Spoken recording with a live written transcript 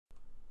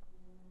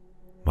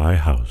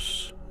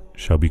house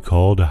shall be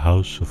called a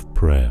house of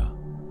prayer.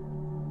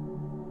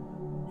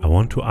 I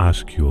want to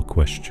ask you a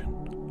question.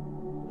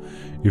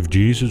 If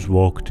Jesus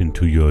walked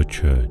into your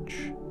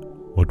church,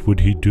 what would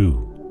he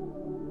do?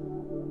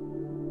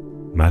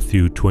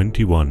 Matthew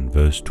 21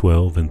 verse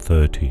 12 and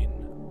 13.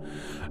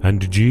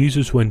 And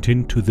Jesus went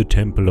into the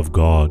temple of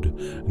God,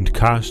 and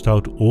cast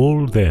out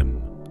all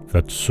them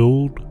that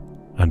sold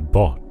and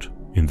bought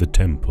in the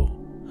temple,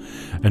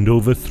 and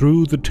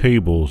overthrew the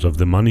tables of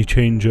the money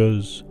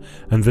changers,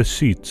 and the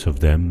seats of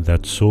them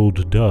that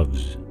sold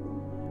doves,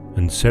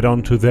 and said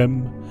unto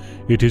them,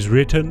 It is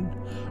written,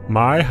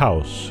 My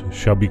house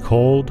shall be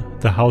called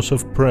the house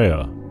of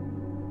prayer,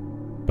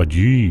 but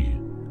ye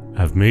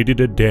have made it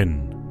a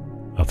den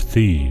of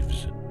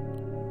thieves.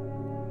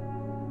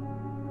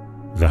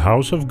 The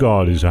house of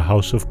God is a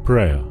house of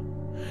prayer.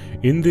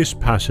 In this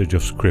passage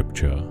of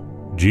Scripture,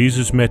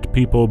 Jesus met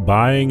people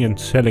buying and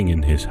selling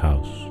in his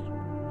house.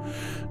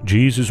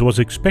 Jesus was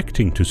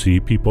expecting to see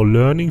people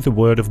learning the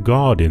Word of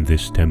God in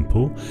this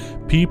temple,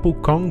 people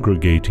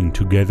congregating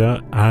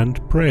together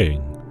and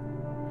praying.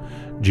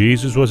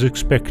 Jesus was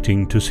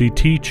expecting to see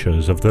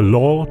teachers of the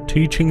law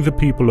teaching the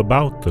people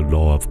about the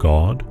law of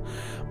God,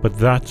 but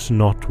that's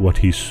not what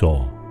he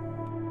saw.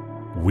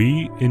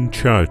 We in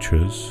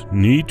churches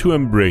need to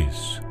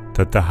embrace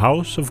that the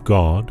house of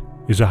God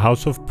is a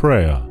house of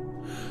prayer,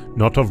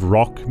 not of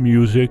rock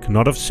music,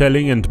 not of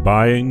selling and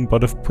buying,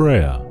 but of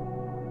prayer.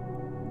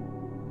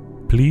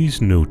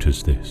 Please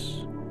notice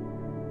this.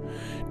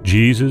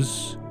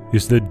 Jesus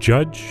is the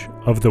judge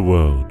of the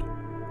world.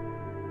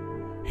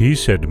 He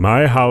said,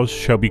 My house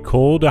shall be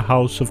called a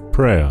house of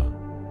prayer.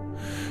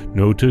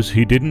 Notice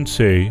he didn't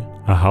say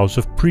a house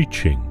of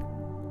preaching.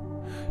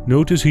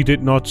 Notice he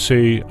did not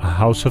say a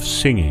house of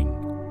singing.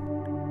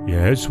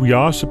 Yes, we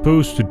are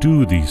supposed to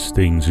do these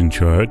things in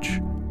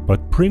church,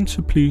 but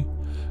principally,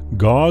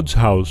 God's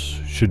house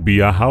should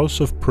be a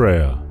house of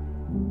prayer.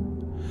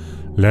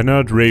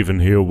 Leonard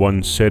Ravenhill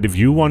once said, if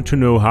you want to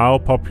know how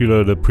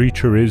popular the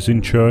preacher is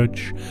in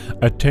church,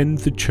 attend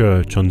the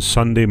church on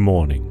Sunday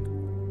morning.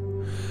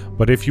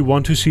 But if you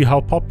want to see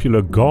how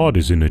popular God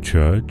is in a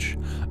church,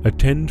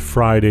 attend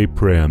Friday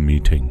prayer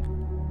meeting.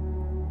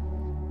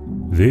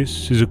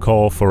 This is a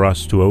call for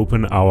us to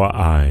open our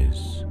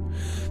eyes.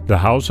 The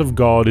house of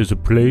God is a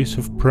place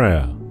of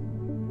prayer.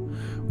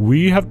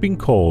 We have been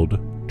called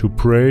to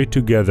pray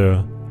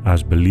together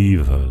as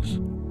believers.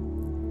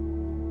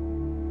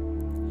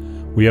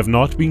 We have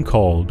not been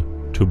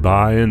called to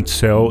buy and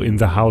sell in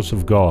the house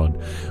of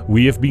God.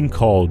 We have been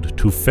called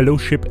to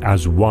fellowship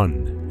as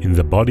one in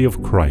the body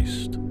of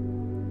Christ.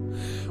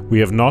 We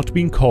have not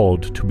been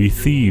called to be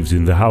thieves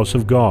in the house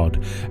of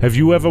God. Have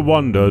you ever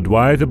wondered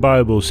why the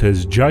Bible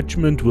says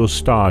judgment will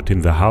start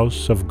in the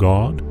house of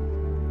God?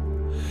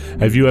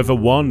 Have you ever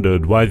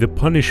wondered why the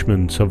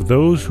punishments of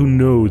those who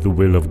know the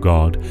will of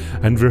God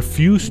and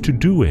refuse to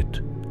do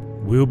it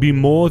will be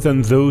more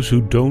than those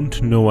who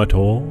don't know at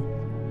all?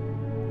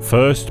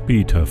 1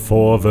 Peter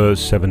 4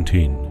 verse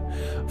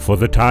 17. For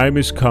the time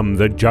is come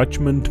that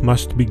judgment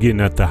must begin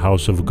at the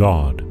house of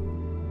God.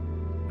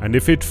 And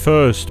if it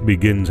first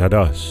begins at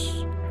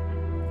us,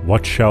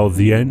 what shall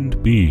the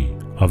end be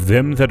of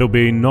them that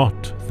obey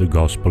not the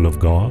gospel of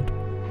God?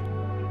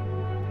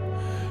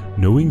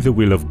 Knowing the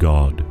will of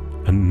God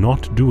and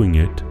not doing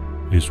it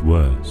is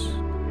worse.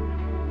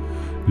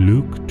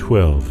 Luke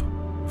 12,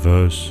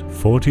 verse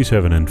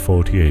 47 and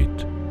 48.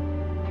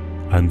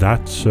 And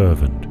that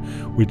servant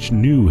which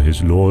knew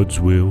his Lord's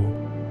will,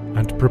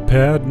 and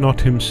prepared not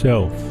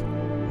himself,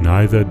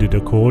 neither did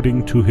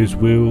according to his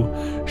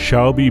will,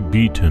 shall be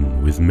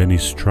beaten with many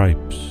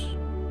stripes.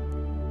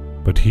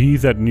 But he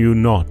that knew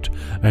not,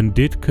 and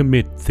did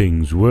commit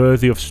things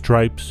worthy of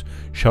stripes,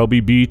 shall be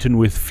beaten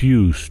with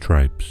few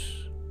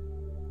stripes.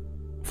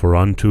 For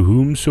unto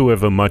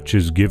whomsoever much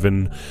is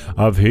given,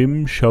 of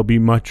him shall be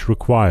much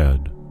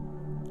required.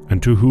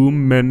 And to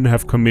whom men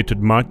have committed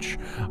much,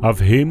 of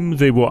him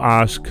they will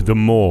ask the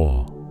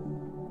more.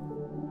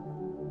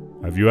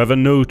 Have you ever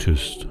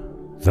noticed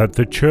that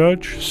the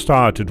church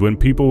started when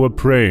people were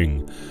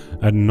praying,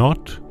 and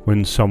not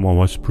when someone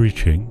was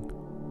preaching?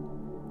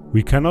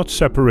 We cannot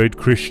separate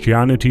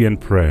Christianity and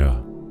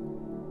prayer.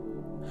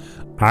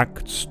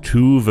 Acts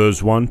 2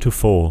 verse 1 to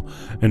 4.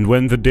 And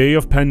when the day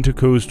of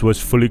Pentecost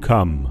was fully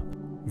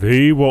come,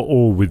 they were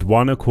all with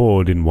one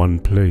accord in one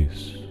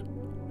place.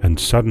 And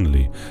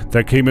suddenly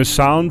there came a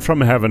sound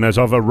from heaven as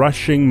of a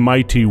rushing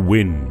mighty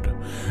wind,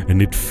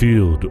 and it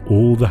filled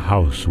all the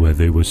house where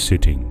they were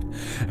sitting.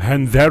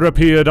 And there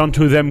appeared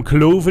unto them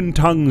cloven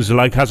tongues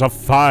like as of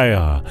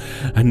fire,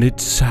 and it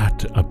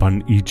sat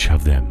upon each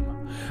of them.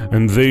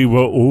 And they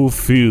were all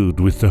filled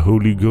with the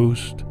Holy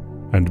Ghost,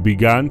 and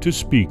began to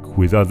speak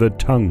with other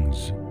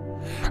tongues,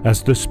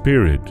 as the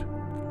Spirit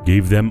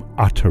gave them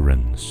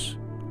utterance.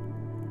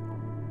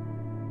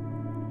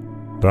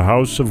 The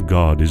house of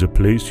God is a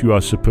place you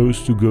are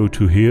supposed to go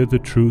to hear the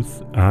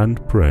truth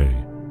and pray.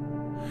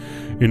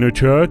 In a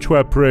church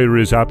where prayer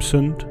is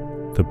absent,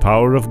 the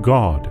power of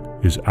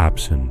God is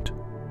absent.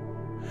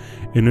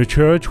 In a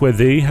church where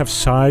they have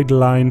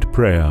sidelined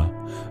prayer,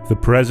 the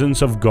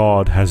presence of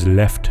God has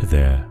left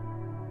there.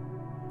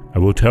 I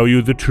will tell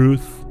you the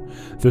truth,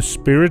 the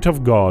Spirit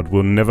of God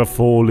will never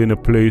fall in a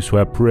place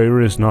where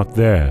prayer is not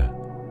there.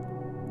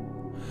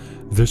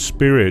 The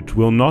Spirit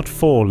will not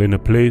fall in a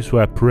place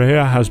where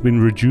prayer has been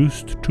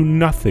reduced to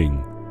nothing.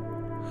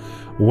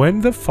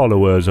 When the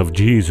followers of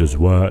Jesus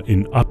were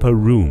in upper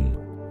room,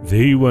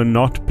 they were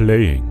not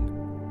playing.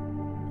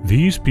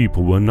 These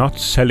people were not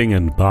selling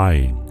and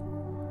buying.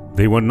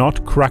 They were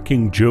not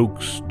cracking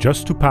jokes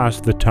just to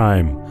pass the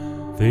time.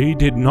 They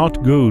did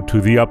not go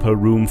to the upper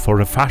room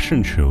for a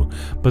fashion show,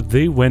 but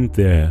they went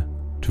there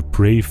to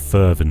pray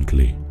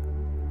fervently.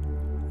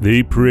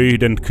 They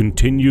prayed and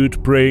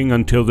continued praying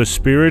until the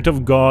Spirit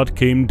of God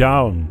came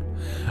down.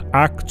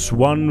 Acts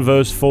 1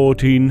 verse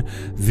 14,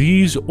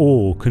 these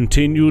all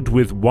continued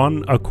with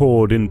one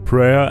accord in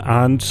prayer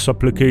and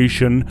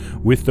supplication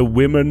with the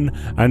women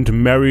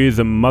and Mary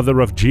the mother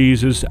of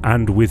Jesus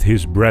and with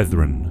his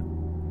brethren.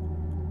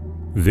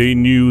 They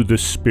knew the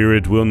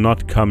Spirit will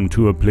not come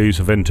to a place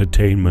of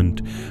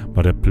entertainment,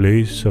 but a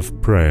place of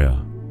prayer.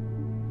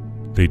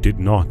 They did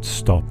not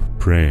stop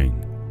praying.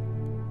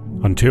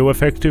 Until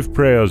effective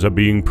prayers are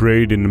being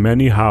prayed in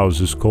many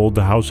houses called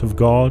the house of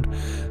God,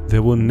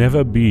 there will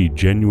never be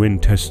genuine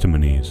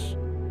testimonies.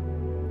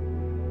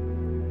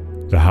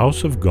 The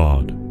house of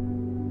God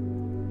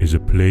is a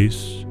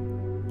place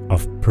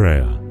of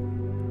prayer.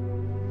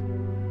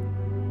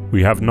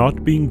 We have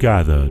not been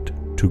gathered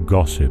to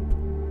gossip.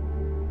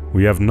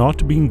 We have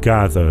not been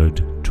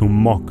gathered to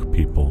mock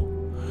people.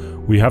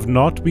 We have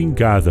not been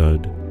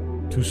gathered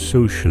to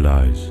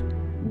socialize.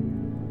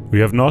 We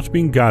have not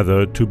been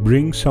gathered to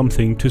bring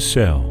something to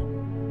sell.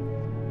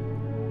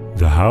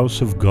 The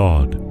house of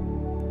God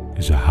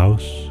is a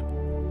house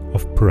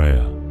of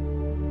prayer.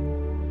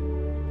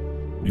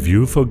 If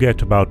you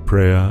forget about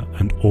prayer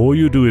and all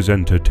you do is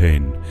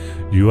entertain,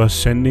 you are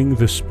sending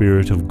the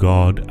Spirit of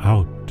God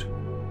out.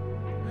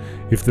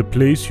 If the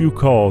place you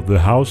call the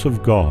house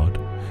of God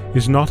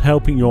is not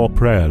helping your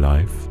prayer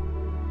life,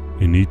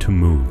 you need to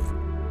move.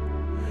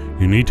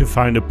 You need to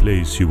find a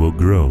place you will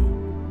grow.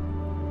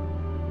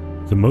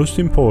 The most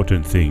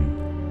important thing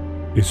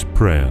is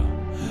prayer.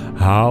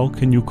 How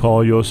can you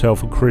call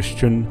yourself a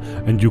Christian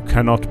and you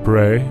cannot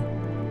pray?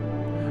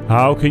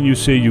 How can you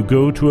say you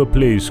go to a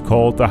place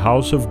called the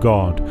house of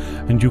God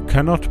and you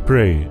cannot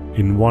pray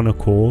in one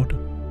accord?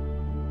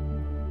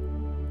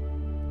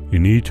 You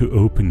need to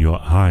open your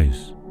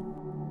eyes.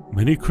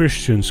 Many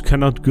Christians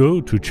cannot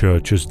go to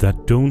churches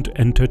that don't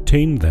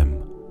entertain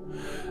them.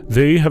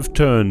 They have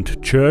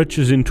turned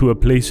churches into a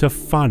place of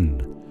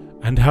fun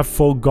and have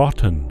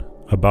forgotten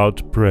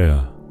about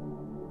prayer.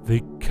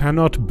 They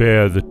cannot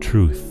bear the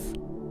truth.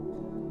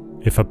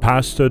 If a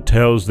pastor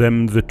tells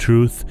them the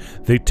truth,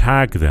 they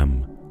tag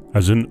them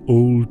as an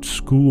old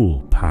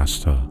school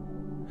pastor.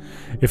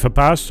 If a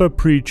pastor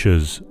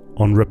preaches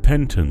on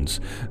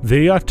repentance,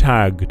 they are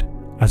tagged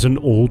as an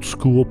old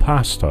school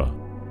pastor.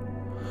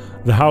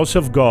 The house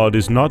of God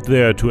is not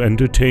there to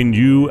entertain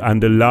you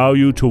and allow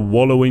you to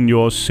wallow in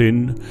your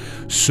sin.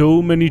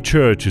 So many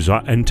churches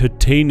are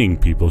entertaining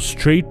people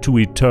straight to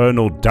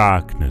eternal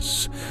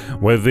darkness,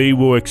 where they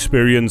will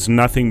experience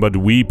nothing but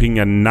weeping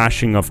and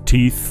gnashing of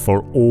teeth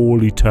for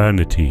all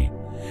eternity.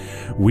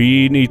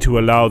 We need to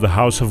allow the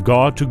house of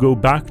God to go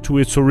back to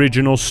its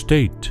original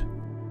state,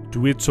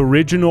 to its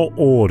original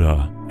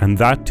order, and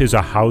that is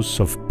a house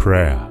of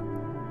prayer.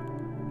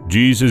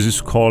 Jesus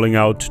is calling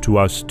out to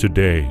us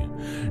today.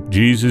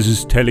 Jesus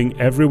is telling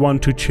everyone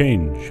to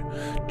change.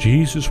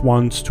 Jesus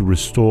wants to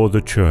restore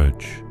the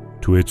church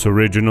to its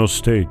original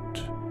state.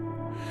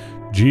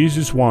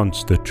 Jesus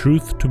wants the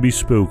truth to be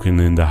spoken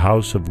in the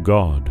house of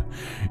God.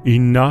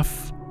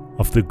 Enough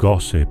of the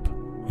gossip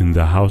in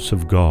the house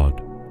of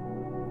God.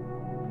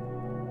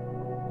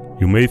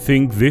 You may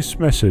think this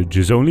message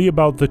is only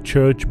about the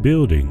church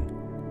building.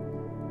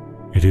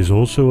 It is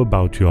also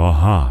about your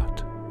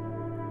heart.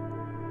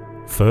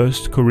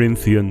 1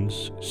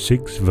 Corinthians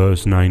 6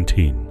 verse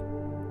 19.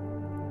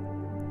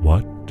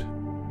 What?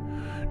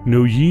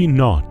 Know ye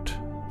not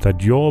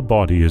that your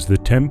body is the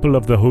temple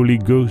of the Holy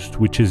Ghost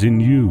which is in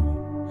you,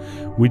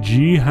 which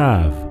ye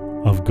have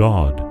of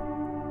God,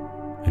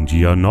 and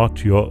ye are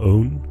not your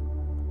own?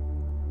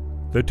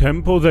 The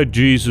temple that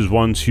Jesus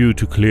wants you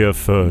to clear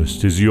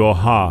first is your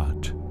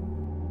heart.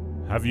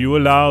 Have you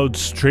allowed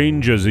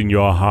strangers in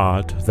your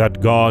heart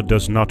that God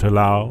does not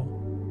allow?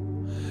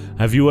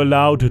 Have you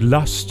allowed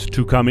lust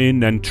to come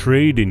in and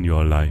trade in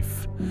your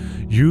life?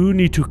 You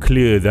need to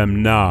clear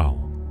them now.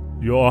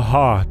 Your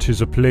heart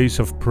is a place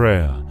of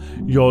prayer.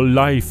 Your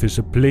life is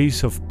a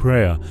place of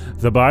prayer.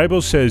 The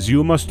Bible says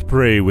you must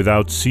pray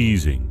without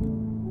ceasing.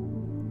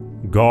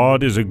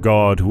 God is a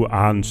God who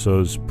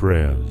answers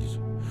prayers.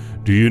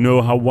 Do you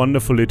know how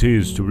wonderful it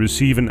is to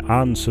receive an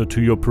answer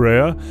to your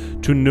prayer?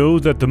 To know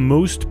that the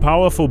most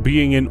powerful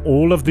being in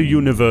all of the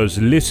universe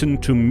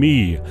listened to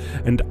me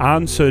and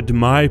answered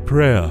my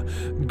prayer.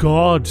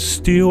 God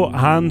still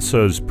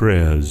answers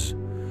prayers.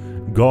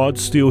 God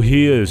still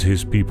hears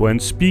his people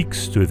and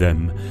speaks to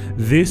them.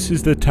 This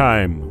is the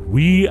time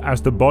We,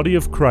 as the body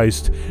of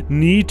Christ,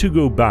 need to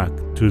go back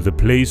to the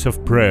place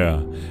of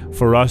prayer.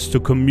 For us to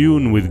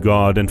commune with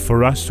God and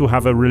for us to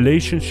have a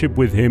relationship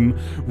with Him,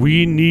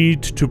 we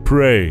need to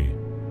pray.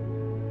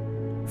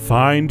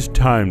 Find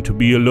time to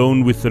be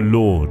alone with the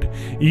Lord,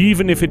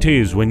 even if it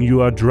is when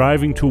you are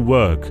driving to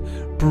work.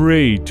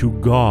 Pray to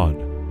God.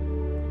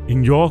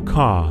 In your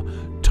car,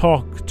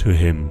 talk to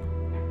Him.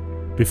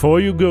 Before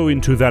you go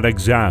into that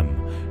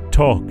exam,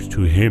 talk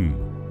to Him.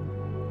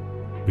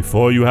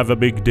 Before you have a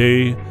big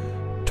day,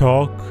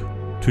 talk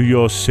to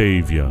your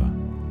Savior.